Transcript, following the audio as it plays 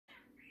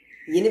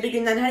Yeni bir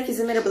günden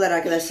herkese merhabalar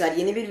arkadaşlar.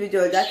 Yeni bir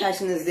videoyla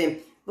karşınızdayım.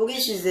 Bugün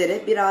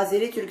sizlere bir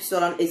Azeri türküsü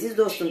olan Eziz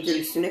Dostum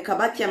türküsünü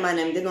Kabak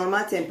Kemane'mde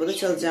normal tempoda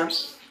çalacağım.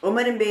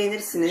 Umarım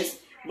beğenirsiniz.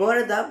 Bu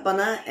arada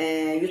bana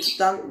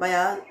YouTube'dan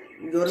bayağı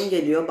yorum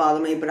geliyor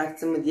bağlamayı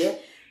bıraktım mı diye.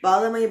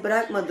 Bağlamayı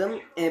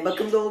bırakmadım.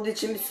 Bakımda olduğu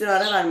için bir süre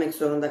ara vermek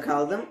zorunda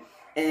kaldım.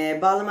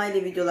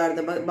 Bağlamayla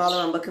videolarda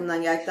bağlamam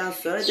bakımdan geldikten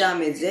sonra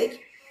devam edecek.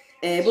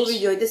 Bu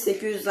videoyu da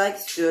 800 like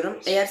istiyorum.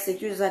 Eğer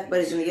 800 like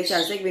barajını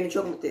geçersek beni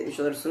çok mutlu etmiş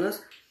olursunuz.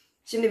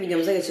 Şimdi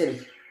videomuza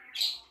geçelim.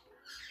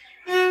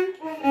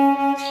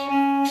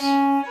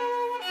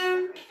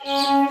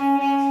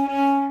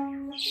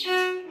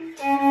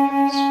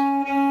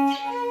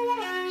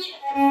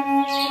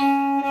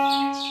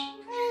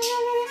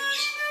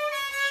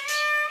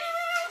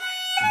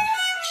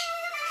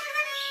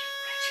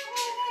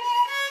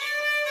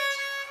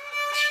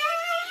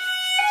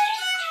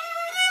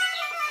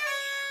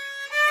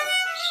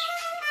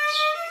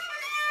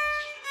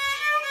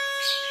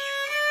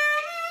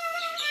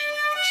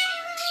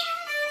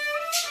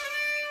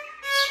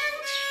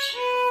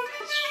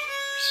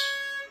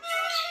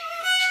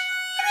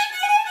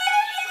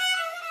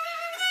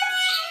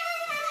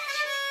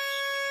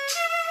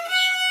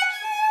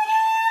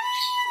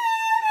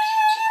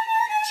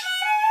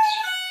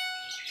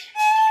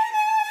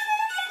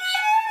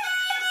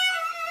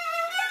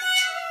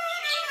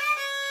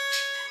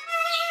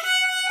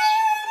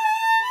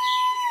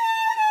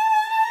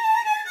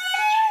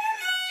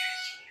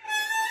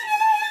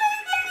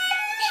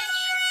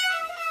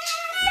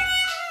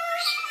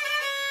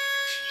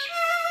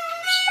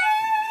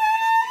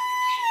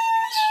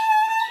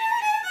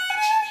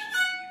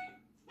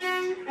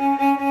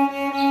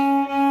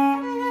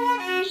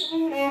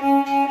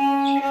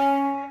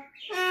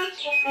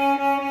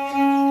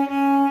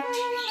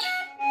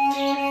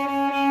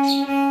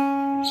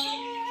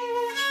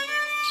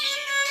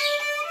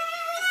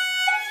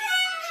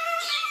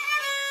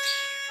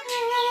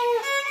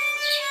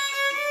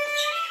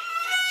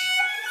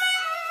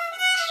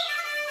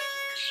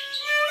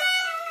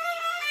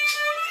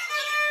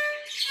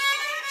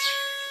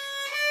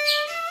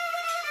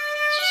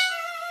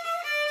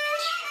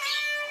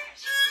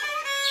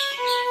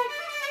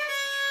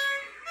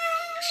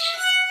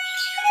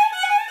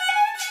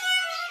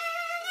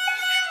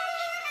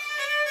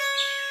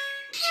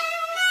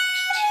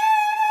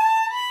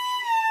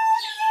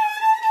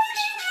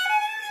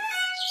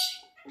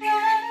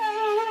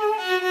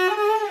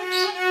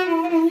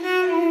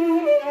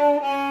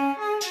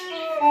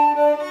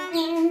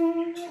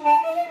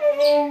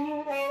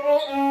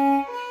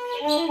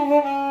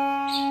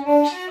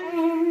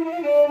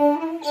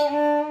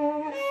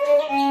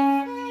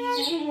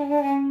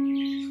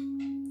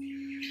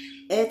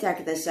 Evet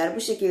arkadaşlar,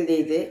 bu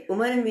şekildeydi.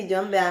 Umarım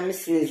videomu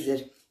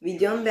beğenmişsinizdir.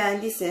 Videomu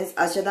beğendiyseniz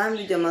aşağıdan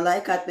videoma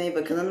like atmayı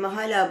ve kanalıma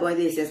hala abone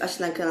değilseniz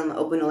aşağıdan kanalıma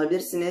abone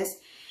olabilirsiniz.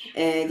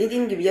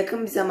 Dediğim gibi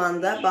yakın bir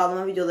zamanda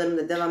bağlama videolarım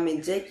da devam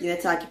edecek. Yine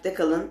takipte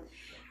kalın.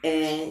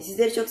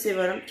 Sizleri çok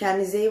seviyorum.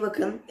 Kendinize iyi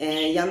bakın.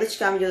 Yanda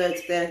çıkan videolara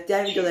tıklayarak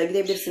diğer videolara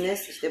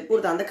gidebilirsiniz. İşte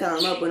buradan da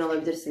kanalıma abone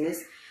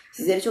olabilirsiniz.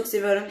 Sizleri çok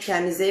seviyorum.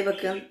 Kendinize iyi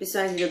bakın. Bir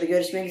sonraki videoda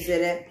görüşmek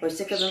üzere.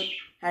 Hoşça kalın.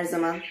 Her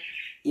zaman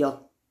iyi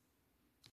ol.